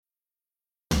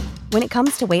When it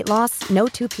comes to weight loss, no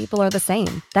two people are the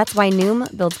same. That's why Noom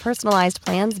builds personalized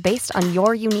plans based on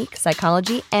your unique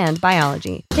psychology and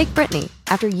biology. Take Brittany.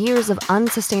 After years of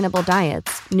unsustainable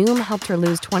diets, Noom helped her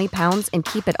lose 20 pounds and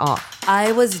keep it off.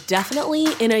 I was definitely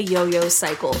in a yo-yo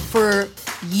cycle for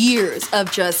years of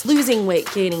just losing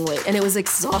weight, gaining weight, and it was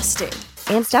exhausting.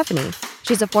 And Stephanie.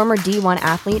 She's a former D1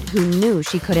 athlete who knew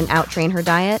she couldn't out-train her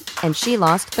diet, and she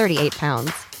lost 38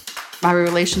 pounds. My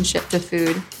relationship to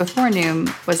food before Noom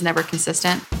was never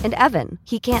consistent. And Evan,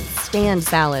 he can't stand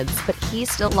salads, but he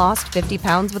still lost 50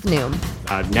 pounds with Noom.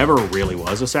 I never really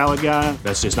was a salad guy.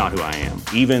 That's just not who I am.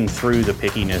 Even through the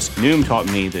pickiness, Noom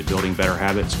taught me that building better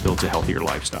habits builds a healthier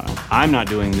lifestyle. I'm not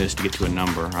doing this to get to a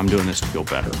number. I'm doing this to feel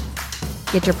better.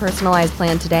 Get your personalized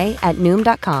plan today at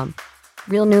Noom.com.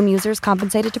 Real Noom users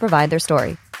compensated to provide their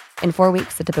story. In 4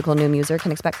 weeks, the typical Noom user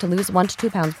can expect to lose 1 to 2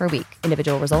 pounds per week.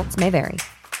 Individual results may vary.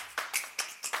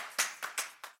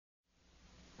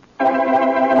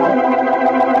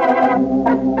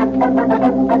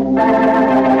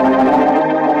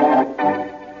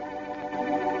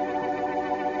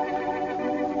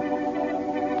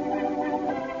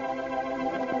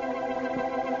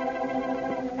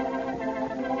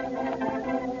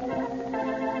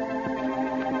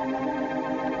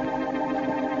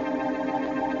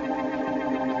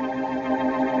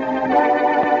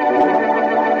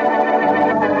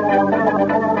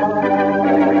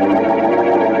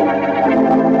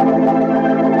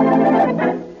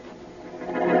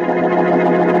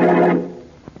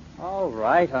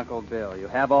 Uncle Bill. You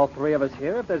have all three of us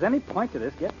here. If there's any point to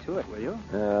this, get to it, will you?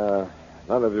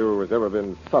 None of you has ever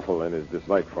been subtle in his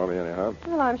dislike for me, anyhow.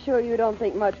 Well, I'm sure you don't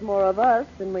think much more of us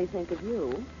than we think of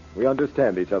you. We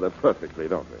understand each other perfectly,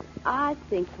 don't we? I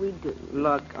think we do.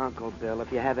 Look, Uncle Bill,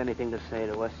 if you have anything to say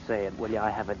to us, say it, will you? I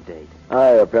have a date. I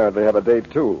apparently have a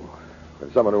date, too,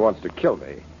 with someone who wants to kill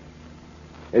me.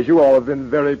 As you all have been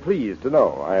very pleased to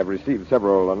know, I have received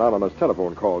several anonymous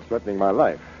telephone calls threatening my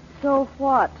life. So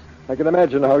what? I can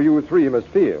imagine how you three must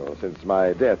feel, since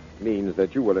my death means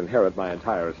that you will inherit my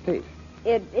entire estate.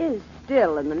 It is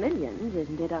still in the millions,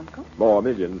 isn't it, Uncle? More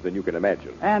millions than you can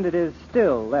imagine. And it is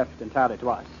still left entirely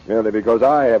to us. Merely because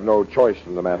I have no choice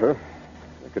in the matter.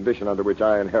 The condition under which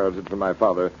I inherited from my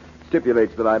father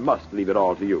stipulates that I must leave it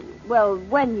all to you. Well,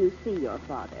 when you see your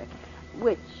father,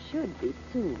 which should be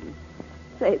soon,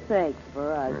 say thanks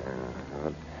for us.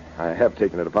 I have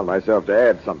taken it upon myself to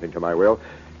add something to my will.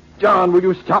 John, will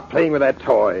you stop playing with that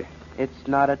toy? It's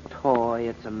not a toy.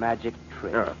 It's a magic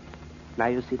trick. Now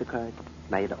you see the card.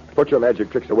 Now you don't. Put your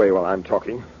magic tricks away while I'm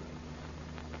talking.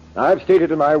 I've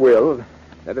stated in my will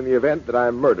that in the event that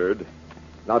I'm murdered,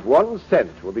 not 1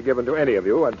 cent will be given to any of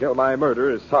you until my murder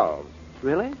is solved.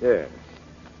 Really? Yes.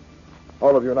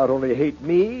 All of you not only hate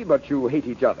me, but you hate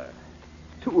each other.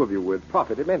 2 of you would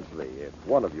profit immensely if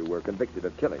one of you were convicted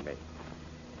of killing me.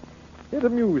 It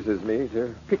amuses me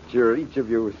to picture each of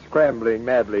you scrambling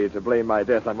madly to blame my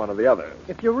death on one of the others.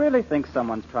 If you really think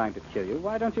someone's trying to kill you,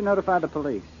 why don't you notify the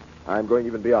police? I'm going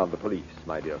even beyond the police,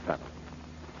 my dear family.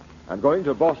 I'm going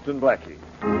to Boston Blackie.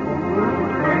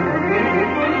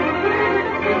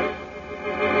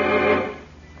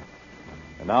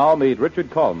 And now meet Richard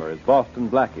Colmer as Boston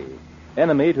Blackie,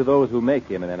 enemy to those who make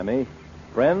him an enemy,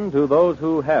 friend to those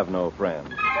who have no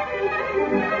friends.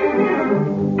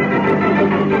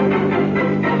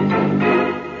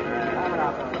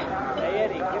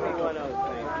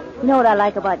 You know what I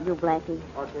like about you, Blackie?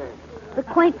 Okay. The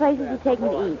quaint places you take me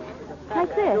to eat.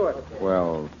 Like this.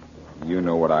 Well, you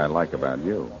know what I like about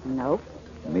you. Nope.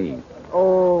 Me.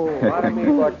 Oh. Pardon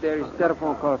me, but there is a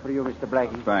telephone call for you, Mr.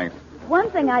 Blackie. Thanks.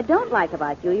 One thing I don't like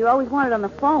about you, you always want it on the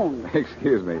phone.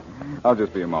 Excuse me. I'll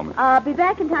just be a moment. Be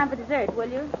back in time for dessert, will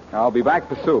you? I'll be back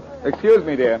for soup. Excuse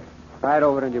me, dear. Right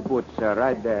over in your boots, sir.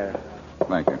 Right there.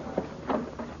 Thank you.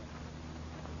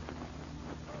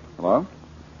 Hello?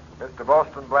 Mr.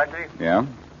 Boston Blackie? Yeah?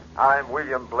 I'm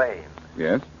William Blaine.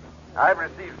 Yes? I've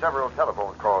received several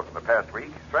telephone calls in the past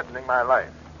week threatening my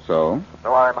life. So?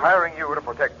 So I'm hiring you to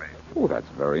protect me. Oh, that's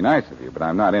very nice of you, but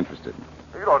I'm not interested.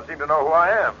 You don't seem to know who I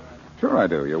am. Sure I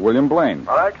do. You're William Blaine.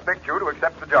 Well, I expect you to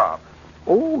accept the job.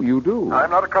 Oh, you do? I'm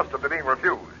not accustomed to being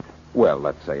refused. Well,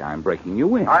 let's say I'm breaking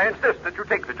you in. I insist that you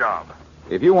take the job.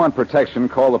 If you want protection,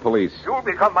 call the police. You'll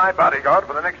become my bodyguard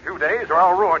for the next few days, or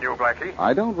I'll ruin you, Blackie.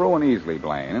 I don't ruin easily,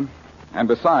 Blaine. And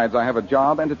besides, I have a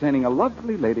job entertaining a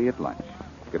lovely lady at lunch.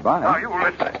 Goodbye. Now, you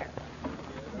listen.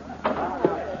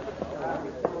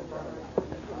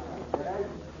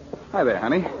 Hi there,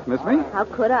 honey. Miss me? How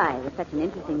could I, with such an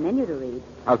interesting menu to read?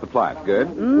 How's the plot? Good?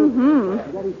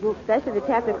 Mm-hmm. Especially the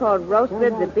chapter called Roast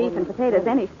Ribs of Beef and Potatoes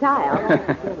Any Style.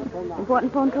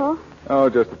 Important phone call? Oh,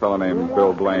 just a fellow named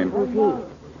Bill Blaine. Who's he?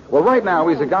 Well, right now,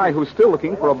 he's a guy who's still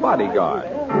looking for a bodyguard.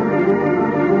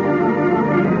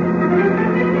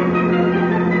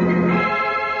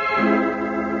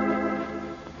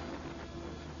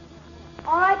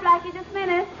 All right, Blackie, just a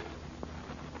minute.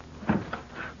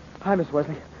 Hi, Miss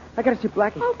Wesley. I gotta see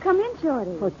Blackie. Oh, come in,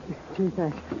 Shorty. Oh, gee,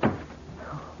 thanks.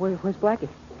 Where's Blackie?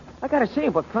 I gotta see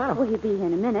him, but pronto. Well, he'll be here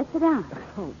in a minute. Sit down.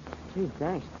 Oh, gee,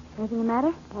 thanks. Anything the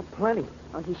matter? Oh, plenty.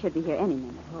 Oh, he should be here any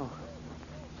minute. Oh,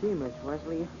 gee, Miss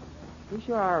Wesley, you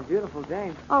sure are a beautiful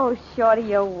dame. Oh, Shorty,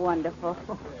 you're wonderful.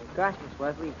 Oh, gosh, Miss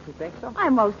Wesley, you think so? I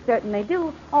most certainly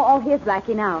do. Oh, here's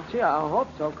Blackie now. Gee, I hope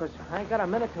so, because I ain't got a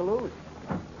minute to lose.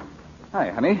 Hi,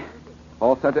 honey.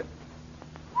 All set to...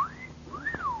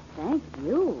 Thank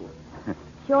you.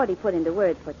 Shorty put into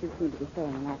words what you seem to be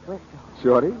saying in that whistle.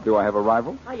 Shorty, do I have a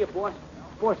rival? Hiya, boss.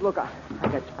 Boss, look, I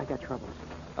got troubles.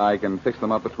 I can fix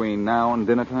them up between now and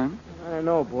dinner time? I don't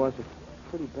know, boss. It's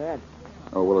pretty bad.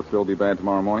 Oh, will it still be bad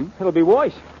tomorrow morning? It'll be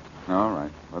worse. All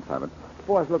right, let's have it.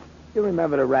 Boss, look, you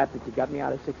remember the rap that you got me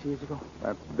out of 6 years ago?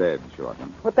 That's dead,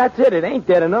 Shortman. But that's it. It ain't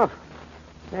dead enough.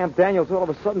 Sam Daniels all of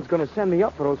a sudden's going to send me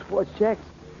up for those forged checks.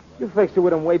 You fixed it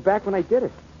with him way back when I did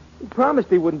it. He promised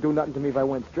he wouldn't do nothing to me if I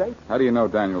went straight. How do you know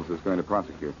Daniels is going to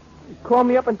prosecute? He called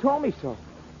me up and told me so.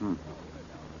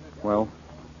 Well,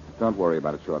 don't worry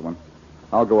about it, Short One.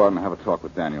 I'll go out and have a talk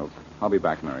with Daniels. I'll be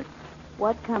back, Mary.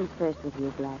 What comes first with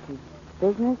you, Blackie?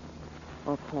 Business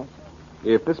or pleasure?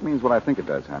 If this means what I think it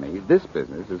does, honey, this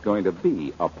business is going to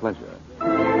be a pleasure.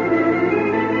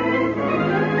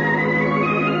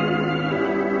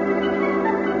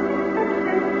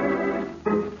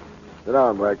 Sit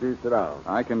down, Blackie. Sit down.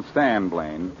 I can stand,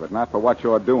 Blaine, but not for what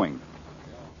you're doing.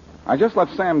 I just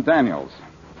left Sam Daniels.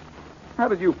 How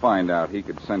did you find out he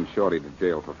could send Shorty to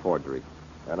jail for forgery?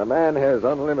 When a man has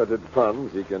unlimited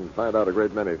funds, he can find out a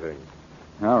great many things.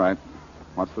 All right.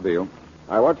 What's the deal?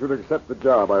 I want you to accept the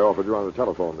job I offered you on the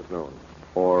telephone this noon.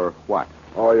 Or what?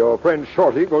 Or your friend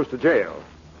Shorty goes to jail.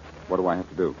 What do I have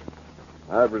to do?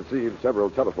 I've received several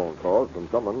telephone calls from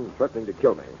someone threatening to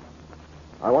kill me.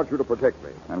 I want you to protect me.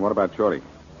 And what about Shorty?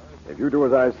 If you do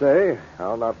as I say,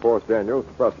 I'll not force Daniels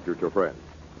to prosecute your friend.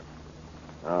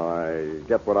 Now, I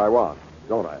get what I want,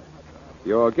 don't I?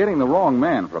 You're getting the wrong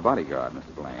man for a bodyguard,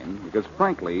 Mr. Blaine, because,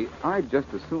 frankly, I'd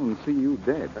just as soon see you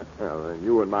dead. Well, then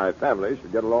you and my family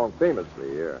should get along famously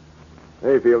here.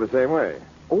 They feel the same way.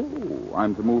 Oh,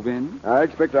 I'm to move in? I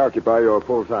expect to occupy your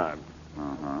full time.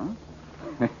 Uh-huh.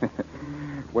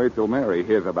 Wait till Mary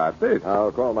hears about this.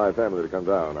 I'll call my family to come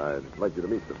down. I'd like you to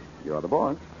meet them. You're the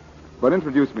boss. But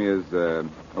introduce me as,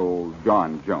 old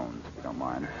John Jones, if you don't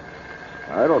mind.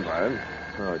 I don't mind.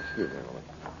 Oh, excuse me a moment.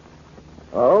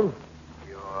 Oh?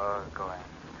 You're going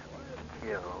to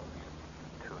kill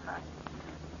tonight.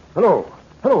 Hello.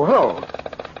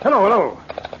 Hello.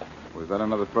 Was that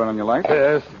another threat on your life?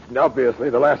 Yes, obviously,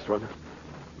 the last one.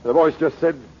 The voice just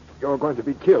said you're going to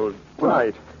be killed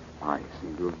tonight. I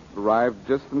seem to have arrived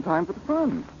just in time for the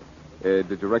fun.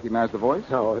 Did you recognize the voice?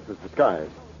 No, it was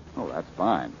disguised. Oh, that's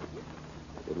fine.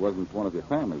 It wasn't one of your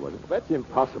family, was it? That's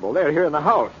impossible. They're here in the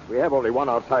house. We have only one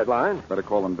outside line. Better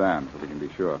call them down so we can be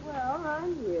sure. Well,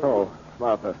 I'm here. Oh,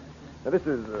 Martha. Now, this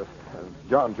is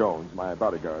John Jones, my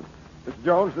bodyguard. Mr.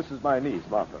 Jones, this is my niece,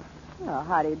 Martha. Well,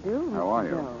 how do you do? How are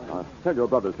you? Tell your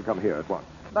brothers to come here at once.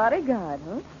 Bodyguard,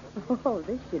 huh? Oh,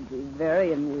 this should be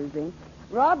very amusing.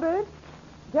 Robert,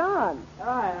 John.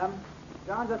 Hi,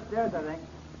 John's upstairs, I think.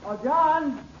 Oh,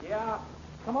 John! Yeah?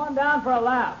 Come on down for a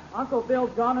laugh. Uncle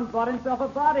Bill's gone and bought himself a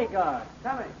bodyguard.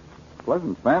 Coming.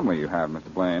 Pleasant family you have,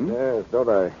 Mr. Blaine. Yes, don't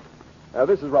I?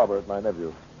 This is Robert, my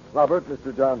nephew. Robert,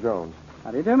 Mr. John Jones. How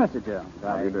do you do, Mr. Jones?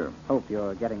 How do you do? Hope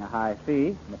you're getting a high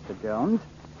fee, Mr. Jones,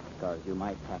 because you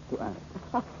might have to earn.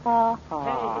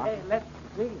 Hey, let's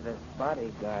see this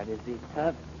bodyguard. Is he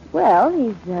tough? Well,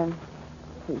 he's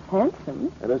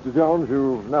handsome. Mr. Jones,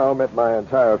 you've now met my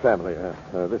entire family.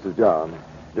 This is John.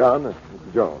 John,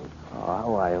 Mr. Jones. Oh,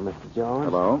 how are you, Mr. Jones?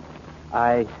 Hello.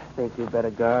 I think you better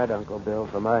guard Uncle Bill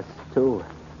from us, too.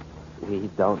 We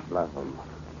don't love him.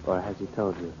 Or has he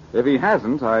told you? If he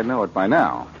hasn't, I know it by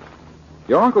now.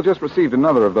 Your uncle just received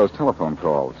another of those telephone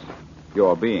calls.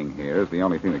 Your being here is the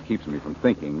only thing that keeps me from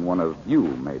thinking one of you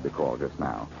made the call just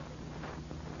now.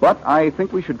 But I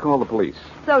think we should call the police.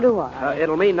 So do I.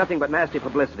 It'll mean nothing but nasty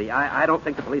publicity. I don't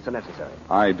think the police are necessary.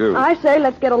 I do. I say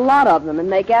let's get a lot of them and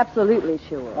make absolutely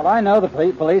sure. Well, I know the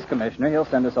police commissioner. He'll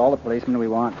send us all the policemen we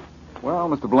want. Well,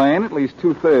 Mr. Blaine, at least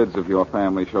 2/3 of your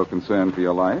family show concern for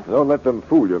your life. Don't let them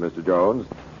fool you, Mr. Jones.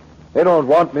 They don't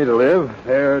want me to live.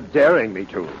 They're daring me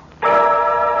to.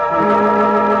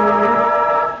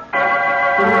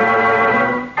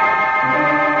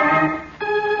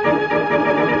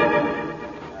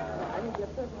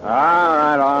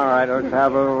 All right. Let's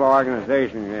have a little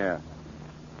organization here.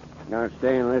 You're gonna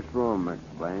stay in this room,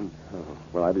 Mr. Blaine.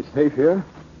 Will I be safe here?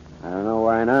 I don't know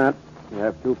why not. You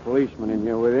have 2 policemen in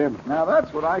here with you. Now,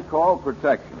 that's what I call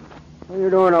protection. What are you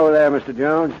doing over there, Mr.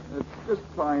 Jones? It's just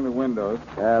trying the windows.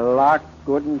 They're locked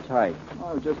good and tight.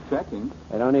 I was just checking.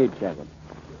 They don't need checking.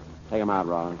 Take them out,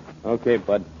 Rollins. Okay,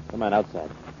 Bud. Come on outside.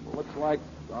 Looks like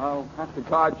I'll have to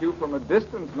guard you from a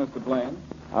distance, Mr. Blaine.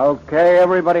 Okay,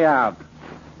 everybody out.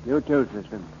 You too,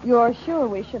 sister. You're sure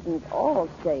we shouldn't all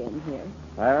stay in here?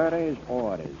 Faraday's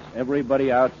orders.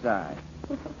 Everybody outside.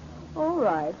 All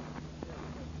right.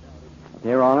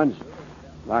 Here, Rollins.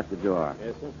 Lock the door.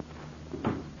 Yes, sir.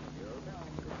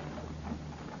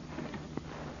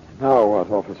 Now what,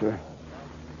 officer?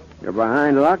 You're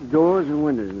behind locked doors and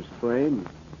windows, Mr. Blaine.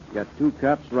 You got 2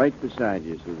 cops right beside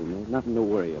you, Susan. There's nothing to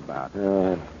worry about.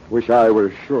 Wish I were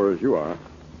as sure as you are.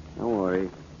 Don't worry.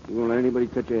 You won't let anybody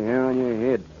touch a hair on your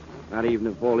head. Not even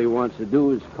if all he wants to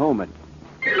do is comb it.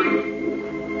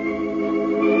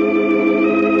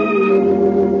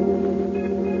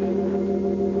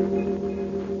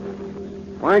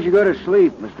 Why don't you go to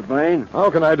sleep, Mr. Blaine? How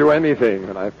can I do anything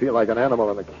when I feel like an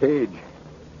animal in a cage?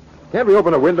 Can't we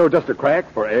open a window just a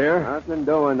crack for air? Nothing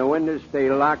doing. The windows stay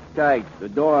locked tight. The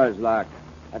door's locked.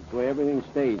 That's where everything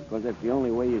stays, because that's the only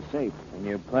way you're safe. And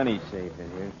you're plenty safe in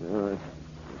here. It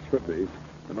should be.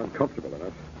 I'm uncomfortable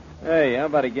enough. Hey, how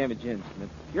about a game of gin, Smith?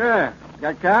 Sure.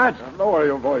 Got cards? Lower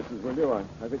your voices, will you?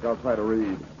 I think I'll try to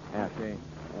read. Okay.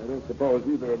 I don't suppose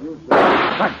either of you should.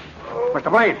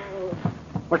 Mr. Blaine!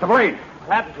 Mr. Blaine!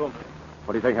 What happened to him?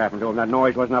 What do you think happened to him? That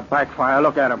noise wasn't a backfire.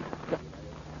 Look at him.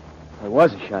 There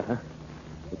was a shot, huh?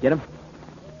 You get him?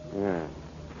 Yeah.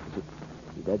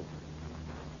 He dead?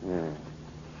 Yeah.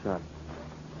 Shot.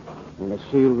 In a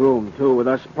sealed room, too, with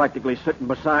us practically sitting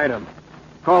beside him.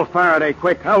 Call Faraday,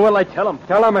 quick. How will I tell him?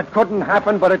 Tell him it couldn't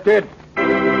happen, but it did.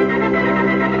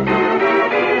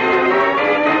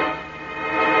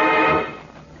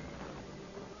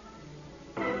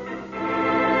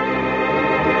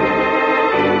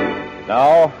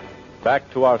 Now, back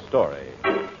to our story.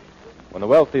 When the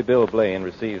wealthy Bill Blaine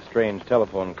received strange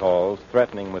telephone calls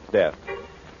threatening with death,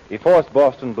 he forced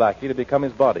Boston Blackie to become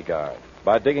his bodyguard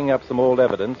by digging up some old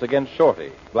evidence against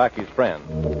Shorty, Blackie's friend.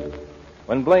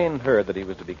 When Blaine heard that he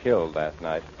was to be killed last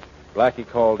night, Blackie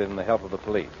called in the help of the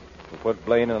police, who put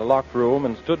Blaine in a locked room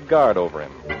and stood guard over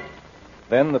him.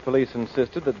 Then the police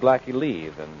insisted that Blackie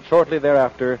leave, and shortly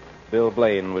thereafter, Bill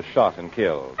Blaine was shot and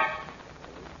killed.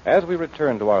 As we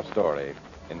return to our story,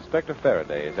 Inspector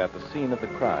Faraday is at the scene of the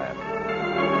crime.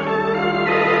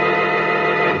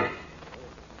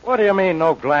 What do you mean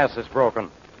no glass is broken?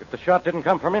 If the shot didn't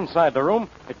come from inside the room,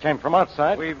 it came from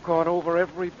outside. We've gone over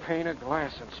every pane of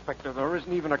glass, Inspector. There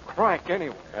isn't even a crack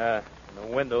anywhere. The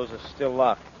windows are still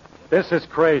locked. This is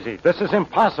crazy. This is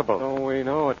impossible. Don't we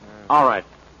know it? All right.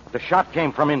 The shot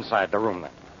came from inside the room,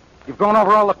 then. You've gone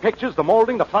over all the pictures, the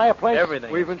molding, the fireplace?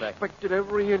 Everything. We've inspected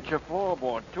every inch of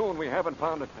floorboard, too, and we haven't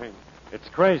found a thing. It's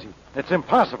crazy. It's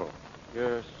impossible.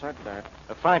 You said that.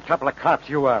 A fine couple of cops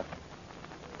you are.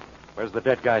 Where's the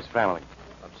dead guy's family?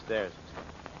 Upstairs.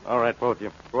 All right, both of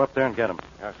you. Go up there and get him.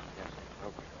 Yes.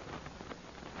 Okay.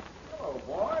 Hello,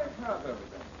 boys. How's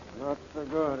everything? Not so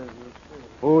good as you see.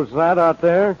 Who's that out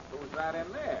there? Who's that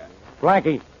in there?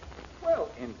 Blackie. Well,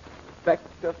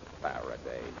 Inspector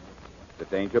Faraday. The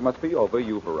danger must be over.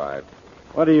 You've arrived.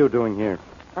 What are you doing here?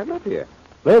 I live here.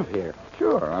 Live here?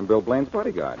 Sure, I'm Bill Blaine's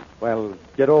bodyguard. Well,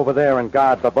 get over there and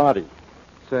guard the body.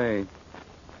 Say,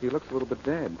 he looks a little bit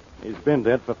dead. He's been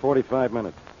dead for 45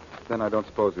 minutes. Then I don't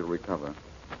suppose he'll recover.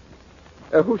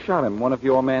 Who shot him? One of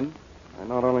your men? I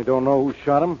not only don't know who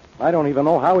shot him, I don't even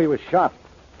know how he was shot.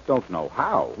 Don't know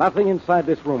how? Nothing inside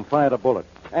this room fired a bullet.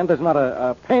 And there's not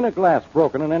a pane of glass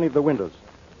broken in any of the windows,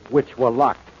 which were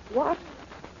locked. What?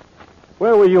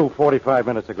 Where were you 45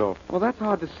 minutes ago? Well, that's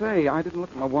hard to say. I didn't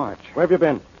look at my watch. Where have you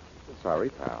been? Sorry,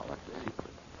 pal. That's a secret.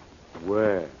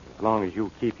 Well, as long as you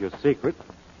keep your secret,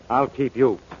 I'll keep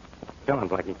you. Come on,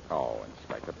 Blackie. Oh,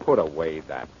 Inspector, put away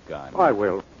that gun. I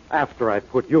will, after I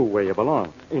put you where you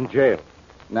belong, in jail.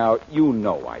 Now, you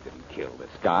know I didn't kill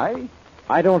this guy.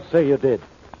 I don't say you did,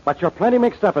 but you're plenty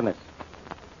mixed up in this.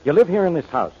 You live here in this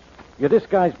house. You're this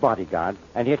guy's bodyguard,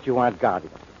 and yet you aren't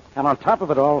guarding him. And on top of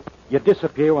it all, you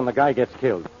disappear when the guy gets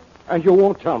killed. And you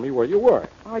won't tell me where you were.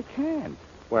 I can't.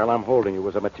 Well, I'm holding you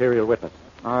as a material witness.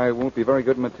 I won't be very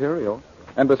good material.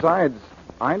 And besides,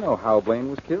 I know how Blaine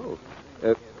was killed.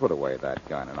 Put away that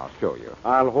gun, and I'll show you.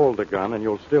 I'll hold the gun, and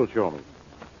you'll still show me.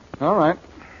 All right.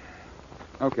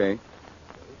 Okay.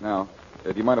 Now,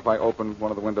 do you mind if I open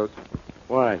one of the windows?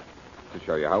 Why? To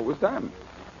show you how it was done.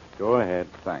 Go ahead.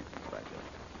 Thanks, Inspector.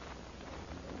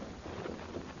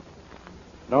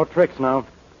 No tricks now.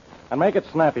 And make it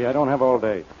snappy. I don't have all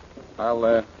day.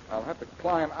 I'll have to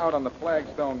climb out on the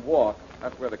flagstone walk.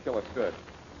 That's where the killer stood.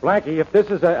 Blackie, if this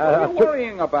is What are you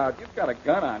worrying about? You've got a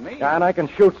gun on me. And I can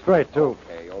shoot straight, too.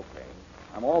 Okay.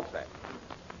 I'm all set.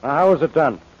 Now, how is it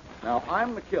done? Now,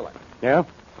 I'm the killer. Yeah?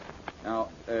 Now,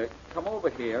 come over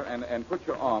here and put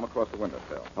your arm across the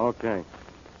windowsill. Okay.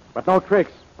 But no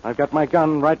tricks. I've got my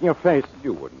gun right in your face.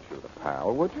 You wouldn't shoot a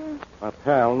pal, would you? A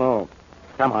pal, no.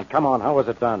 Come on. How was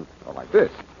it done? Well, like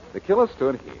this. The killer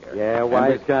stood here. Yeah,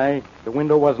 wise guy. The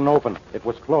window wasn't open. It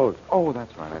was closed. Oh,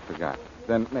 that's right. I forgot.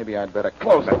 Then maybe I'd better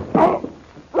close it.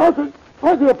 Blackie,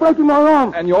 you're breaking my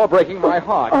arm. And you're breaking my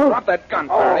heart. Drop that gun,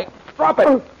 Faraday. Drop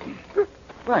it.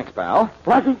 Thanks, pal.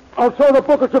 Blackie, I'll throw the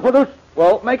book at you for this.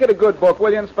 Well, make it a good book,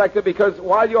 will you, Inspector? Because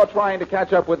while you're trying to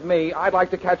catch up with me, I'd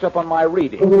like to catch up on my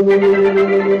reading.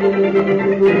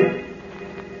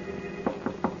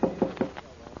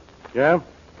 Yeah?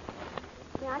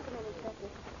 May I come in, Inspector?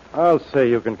 I'll say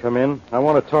you can come in. I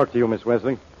want to talk to you, Miss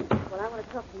Wesley. Well, I want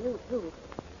to talk to you, too.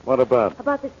 What about?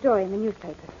 About this story in the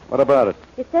newspaper. What about it?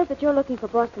 It says that you're looking for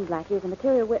Boston Blackie as a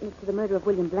material witness to the murder of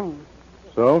William Blaine.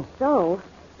 So? So,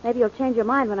 maybe you'll change your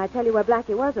mind when I tell you where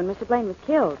Blackie was when Mr. Blaine was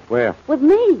killed. Where? With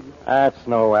me. That's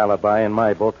no alibi in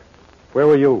my book. Where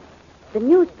were you? The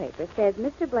newspaper says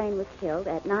Mr. Blaine was killed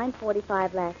at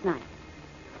 9:45 last night.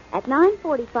 At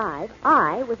 9:45,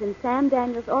 I was in Sam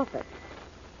Daniels' office,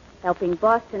 helping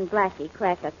Boston Blackie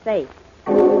crack a safe.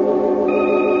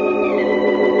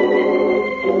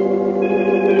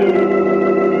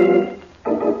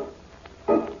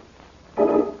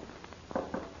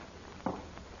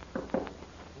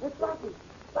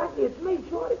 It's me,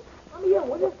 Shorty. Let me in,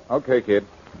 will you? Okay, kid.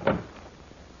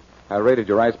 I raided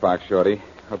your icebox, Shorty.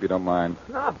 Hope you don't mind.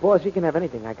 Nah, boss, you can have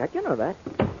anything I got. You know that.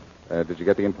 Did you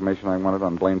get the information I wanted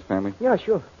on Blaine's family? Yeah,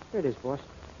 sure. Here it is, boss.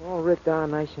 All writ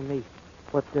down nice and neat.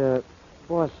 But,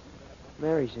 boss,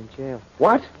 Mary's in jail.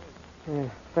 What? Yeah,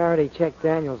 Faraday checked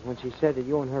Daniels when she said that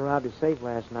you and her robbed the safe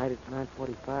last night at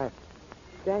 9:45.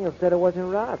 Daniels said it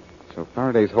wasn't robbed. So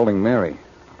Faraday's holding Mary.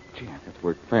 Gee, I got to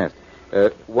work fast.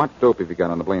 What dope have you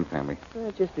got on the Blaine family?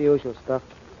 Just the usual stuff.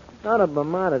 None of them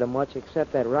amounted to much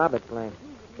except that Robert Blaine.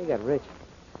 He got rich.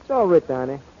 It's all writ down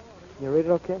there. You read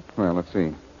it okay? Well, let's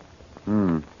see.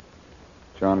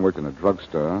 John worked in a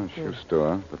drugstore, shoe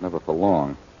store, but never for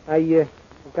long. I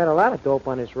got a lot of dope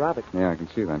on this Robert. Yeah, I can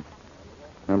see that.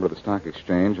 Member of the Stock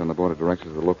Exchange, on the board of directors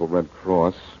of the local Red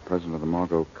Cross, president of the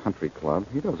Margot Country Club.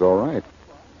 He does all right.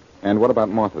 And what about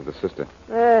Martha, the sister?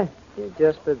 She's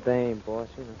just a dame, boss,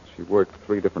 you know. She worked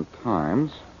 3 different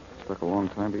times. Stuck a long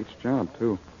time to each job,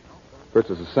 too. First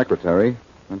as a secretary,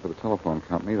 then for the telephone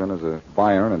company, then as a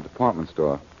buyer in a department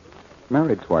store.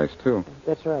 Married twice, too.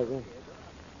 That's right, yeah.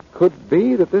 Could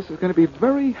be that this is going to be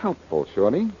very helpful,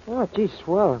 Shorty. Oh, gee,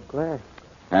 swell. I'm glad.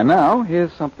 And now,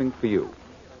 here's something for you.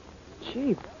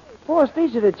 Gee, boss,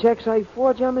 these are the checks I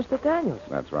forged on Mr. Daniels.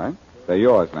 That's right. They're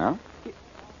yours now.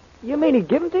 You mean he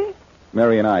gave them to you?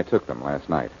 Mary and I took them last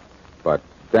night. But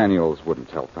Daniels wouldn't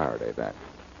tell Faraday that.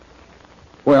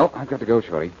 Well, I've got to go,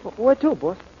 Shorty. Where to,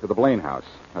 boss? To the Blaine house.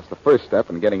 That's the first step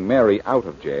in getting Mary out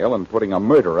of jail and putting a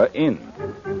murderer in.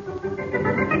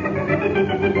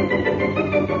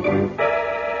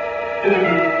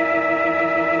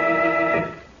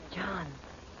 John.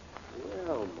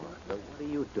 Well, Martha, what are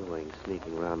you doing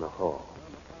sneaking around the hall?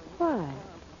 Why?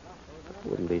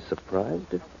 Wouldn't be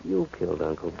surprised if you killed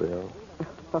Uncle Bill.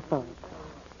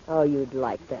 Oh, you'd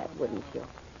like that, wouldn't you?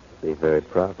 Be very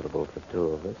profitable for 2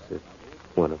 of us if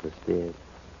one of us did.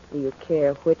 Do you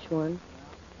care which one?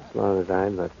 As long as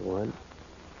I'm not the one.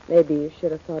 Maybe you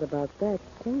should have thought about that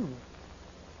soon.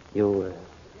 You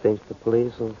think the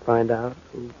police will find out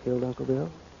who killed Uncle Bill?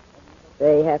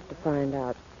 They have to find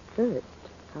out first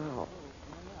how.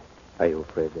 Are you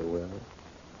afraid they will?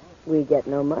 We get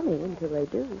no money until they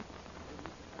do.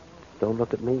 Don't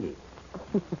look at me.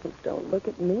 Don't look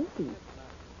at me.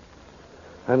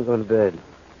 I'm going to bed.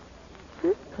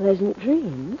 Pleasant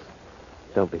dreams.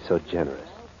 Don't be so generous.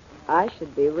 I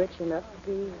should be rich enough to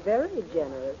be very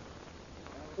generous,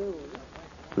 soon.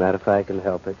 Not if I can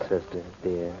help it, sister,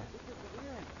 dear.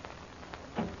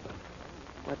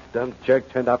 What dumb jerk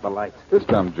turned out the lights? This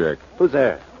dumb jerk. Who's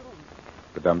there?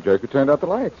 The dumb jerk who turned out the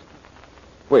lights.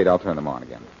 Wait, I'll turn them on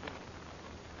again.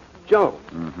 Joe.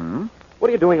 Mm-hmm. What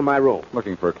are you doing in my room?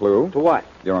 Looking for a clue. To what?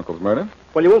 Your uncle's murder?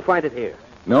 Well, you won't find it here.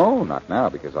 No, not now,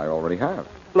 because I already have.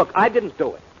 Look, I didn't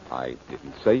do it. I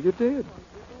didn't say you did.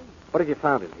 What have you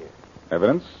found in here?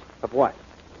 Evidence Of what?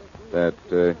 that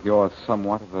you're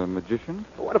somewhat of a magician?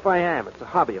 Well, what if I am? It's a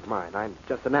hobby of mine. I'm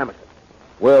just an amateur.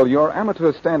 Well, your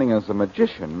amateur standing as a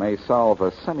magician may solve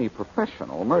a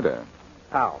semi-professional murder.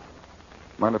 How?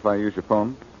 Mind if I use your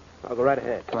phone? I'll go right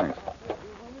ahead. Thanks.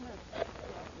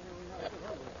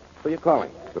 Who are you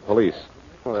calling? The police.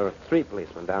 Well, there are 3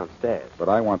 policemen downstairs. But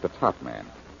I want the top man.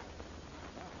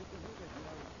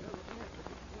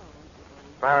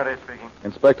 Faraday speaking.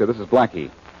 Inspector, this is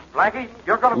Blackie. Blackie,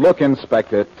 you're going to... Look,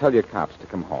 Inspector, tell your cops to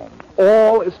come home.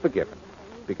 All is forgiven.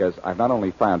 Because I've not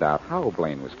only found out how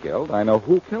Blaine was killed, I know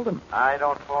who killed him. I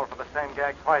don't fall for the same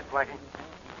gag twice, Blackie.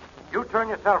 You turn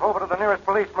yourself over to the nearest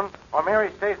policeman, or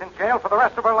Mary stays in jail for the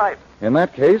rest of her life. In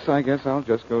that case, I guess I'll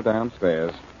just go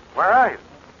downstairs. Where are you?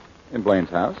 In Blaine's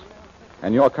house.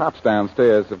 And your cops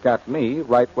downstairs have got me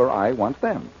right where I want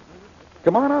them.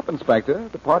 Come on up, Inspector.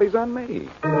 The party's on me.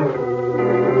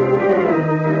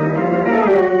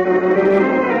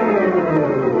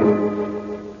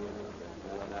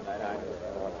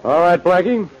 All right,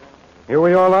 Blackie. Here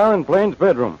we all are in Blaine's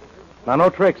bedroom. Now, no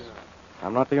tricks.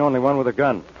 I'm not the only one with a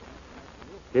gun.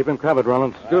 Keep him covered,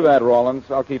 Rollins. Do that, Rollins.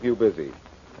 I'll keep you busy.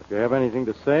 If you have anything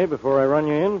to say before I run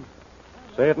you in,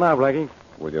 say it now, Blackie.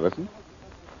 Will you listen?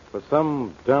 For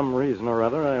some dumb reason or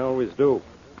other, I always do.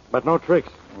 But no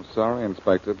tricks. Oh, sorry,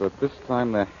 Inspector, but this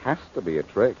time there has to be a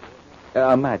trick.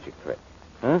 A magic trick.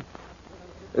 Huh?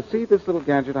 See this little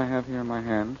gadget I have here in my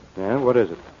hand? Yeah, what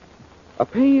is it? A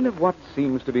pane of what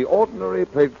seems to be ordinary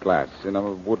plate glass in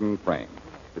a wooden frame.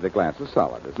 The glass is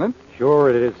solid, isn't it? Sure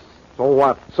it is. So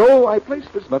what? So I place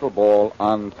this metal ball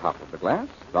on top of the glass,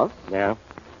 thus. Yeah.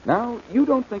 Now, you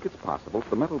don't think it's possible for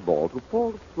the metal ball to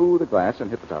fall through the glass and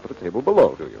hit the top of the table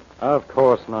below, do you? Of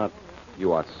course not.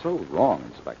 You are so wrong,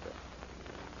 Inspector.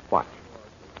 Watch.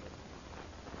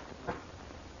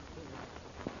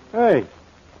 Hey,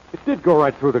 it did go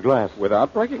right through the glass.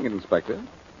 Without breaking it, Inspector.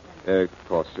 Of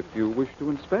course, if you wish to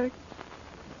inspect.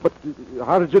 But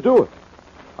how did you do it?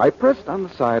 I pressed on the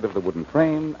side of the wooden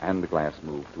frame, and the glass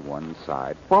moved to one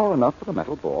side far enough for the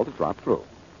metal ball to drop through.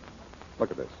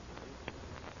 Look at this.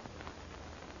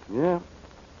 Yeah,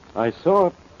 I saw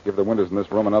it. Give the windows in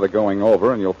this room another going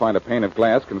over, and you'll find a pane of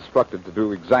glass constructed to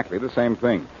do exactly the same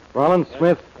thing. Rollins,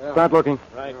 Smith, start looking.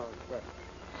 Right.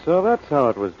 So that's how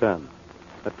it was done.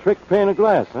 A trick pane of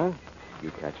glass, huh?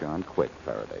 You catch on quick,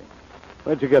 Faraday.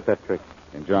 Where'd you get that trick?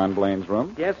 In John Blaine's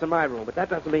room? Yes, in my room, but that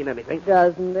doesn't mean anything.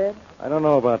 Doesn't it? I don't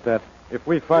know about that. If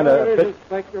we find There a... it is,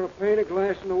 Inspector, a pane of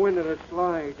glass in the window that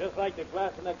slides. Just like the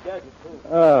glass in that gadget, too.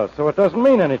 Oh, so it doesn't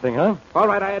mean anything, huh? All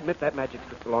right, I admit that magic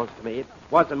trick belongs to me. It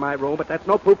was in my room, but that's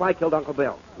no proof I killed Uncle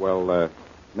Bill. Well,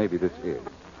 maybe this is.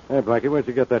 Hey, Blackie, where'd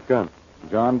you get that gun?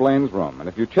 John Blaine's room. And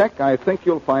if you check, I think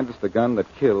you'll find it's the gun that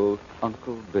killed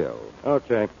Uncle Bill.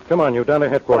 Okay. Come on, you down to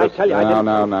headquarters. But I tell you, I didn't...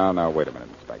 Now, wait a minute,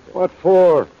 Inspector. What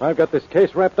for? I've got this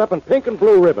case wrapped up in pink and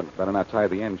blue ribbon. Better not tie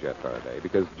the ends yet, Faraday,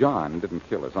 because John didn't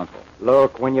kill his uncle.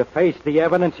 Look, when you face the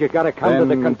evidence, you gotta come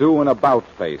to the... do an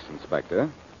about-face, Inspector.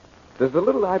 There's the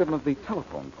little item of the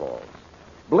telephone calls.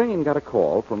 Blaine got a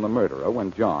call from the murderer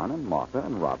when John and Martha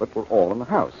and Robert were all in the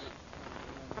house.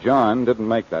 John didn't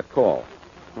make that call.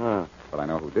 Ah. But I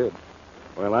know who did.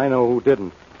 Well, I know who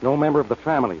didn't. No member of the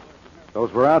family. Those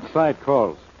were outside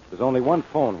calls. There's only one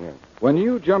phone here. When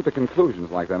you jump to conclusions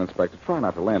like that, Inspector, try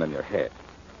not to land on your head.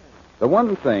 The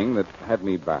one thing that had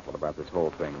me baffled about this whole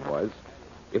thing was,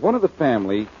 if one of the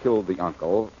family killed the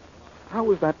uncle, how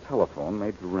was that telephone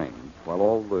made to ring while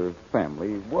all the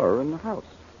family were in the house?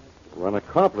 An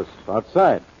accomplice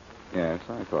outside. Yes,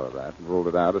 I thought of that and ruled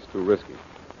it out as too risky.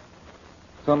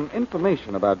 Some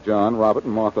information about John, Robert,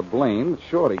 and Martha Blaine that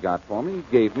Shorty got for me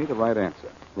gave me the right answer.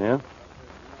 Yeah?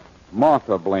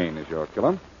 Martha Blaine is your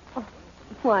killer. Oh,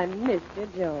 why,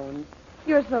 Mr. Jones,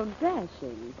 you're so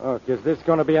dashing. Oh, is this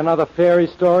going to be another fairy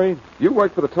story? You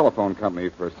worked for the telephone company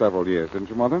for several years, didn't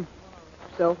you, Mother?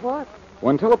 So what?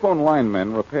 When telephone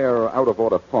linemen repair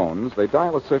out-of-order phones, they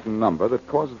dial a certain number that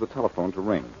causes the telephone to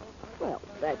ring. Well,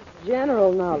 that's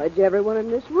general knowledge. Everyone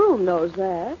in this room knows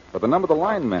that. But the number the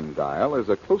linemen dial is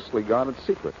a closely guarded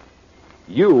secret.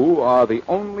 You are the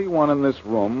only one in this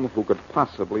room who could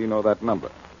possibly know that number.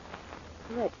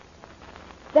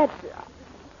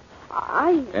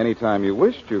 Anytime you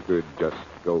wished, you could just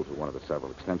go to one of the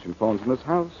several extension phones in this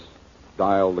house,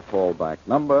 dial the callback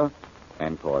number,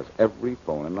 and cause every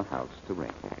phone in the house to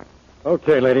ring.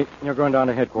 Okay, lady. You're going down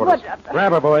to headquarters.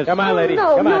 Grab her, boys. Come on, lady.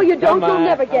 No, Come no, on. you don't. Come You'll on.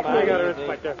 never get Come me. on. I got her,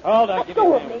 Inspector. Hold on. Give Go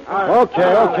me with me.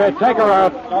 Okay. Take her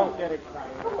out. Don't get it.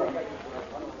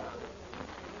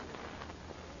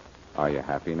 Are you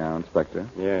happy now, Inspector?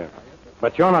 Yeah.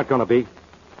 But you're not going to be.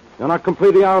 You're not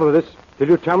completely out of this. Did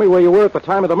you tell me where you were at the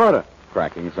time of the murder?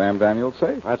 Cracking Sam Daniels'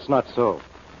 safe? That's not so.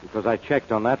 Because I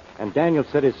checked on that, and Daniel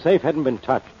said his safe hadn't been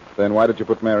touched. Then why did you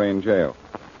put Mary in jail?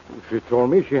 She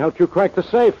told me she helped you crack the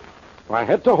safe. I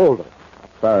had to hold her.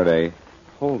 Faraday,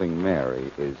 holding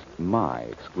Mary is my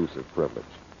exclusive privilege.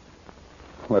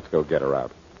 Let's go get her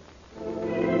out.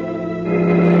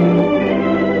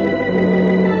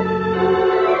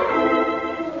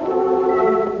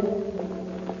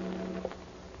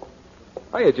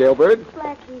 Hiya, Jailbird.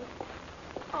 Blackie.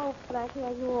 Oh, Blackie,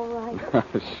 are you all right?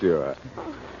 Sure.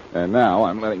 And now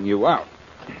I'm letting you out.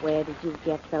 Where did you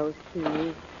get those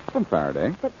keys? From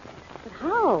Faraday. But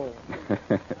how?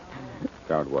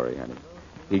 Don't worry, honey.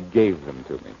 He gave them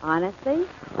to me. Honestly?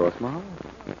 Cross my heart.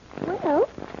 Well,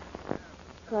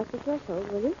 cross the threshold,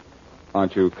 will you?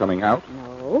 Aren't you coming out?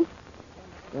 No.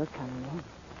 You're coming in.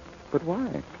 But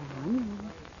why?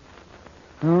 Come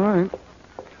on. All right.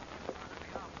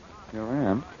 Here I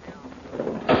am.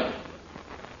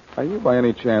 Are you by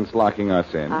any chance locking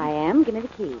us in? I am. Give me the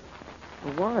keys.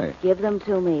 Well, why? Give them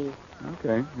to me.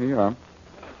 Okay, here you are.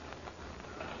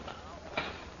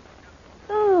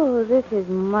 Oh, this is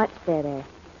much better.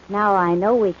 Now I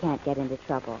know we can't get into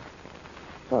trouble.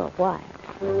 For a while.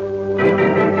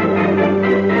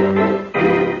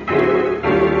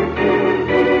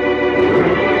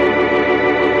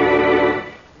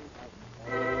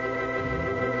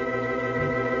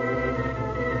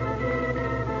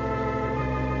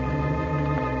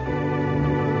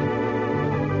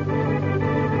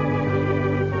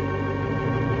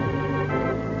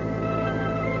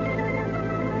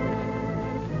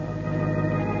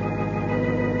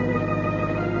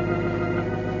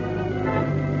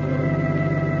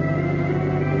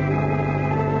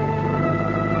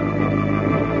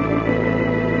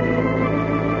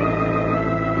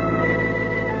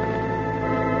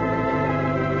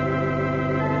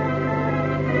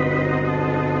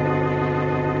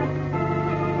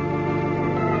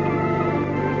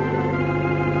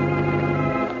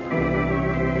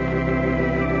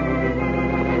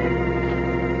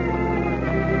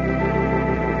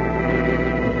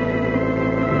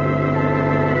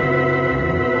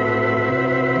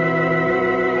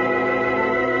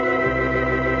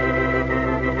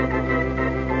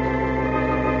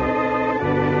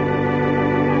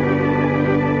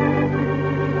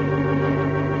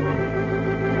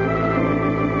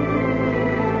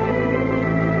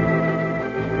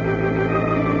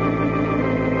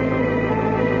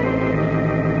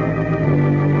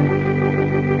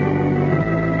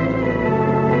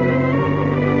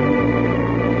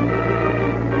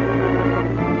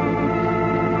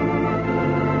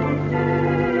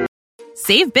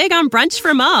 Save big on brunch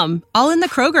for mom, all in the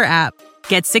Kroger app.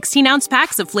 Get 16-ounce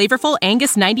packs of flavorful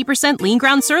Angus 90% lean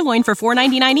ground sirloin for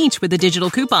 $4.99 each with a digital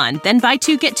coupon. Then buy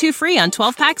 2, get 2 free on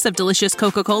 12 packs of delicious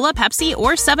Coca-Cola, Pepsi,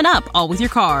 or 7-Up, all with your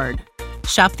card.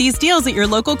 Shop these deals at your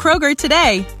local Kroger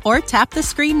today, or tap the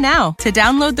screen now to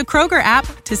download the Kroger app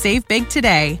to save big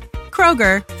today.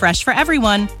 Kroger, fresh for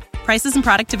everyone. Prices and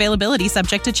product availability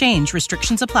subject to change.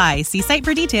 Restrictions apply. See site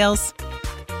for details.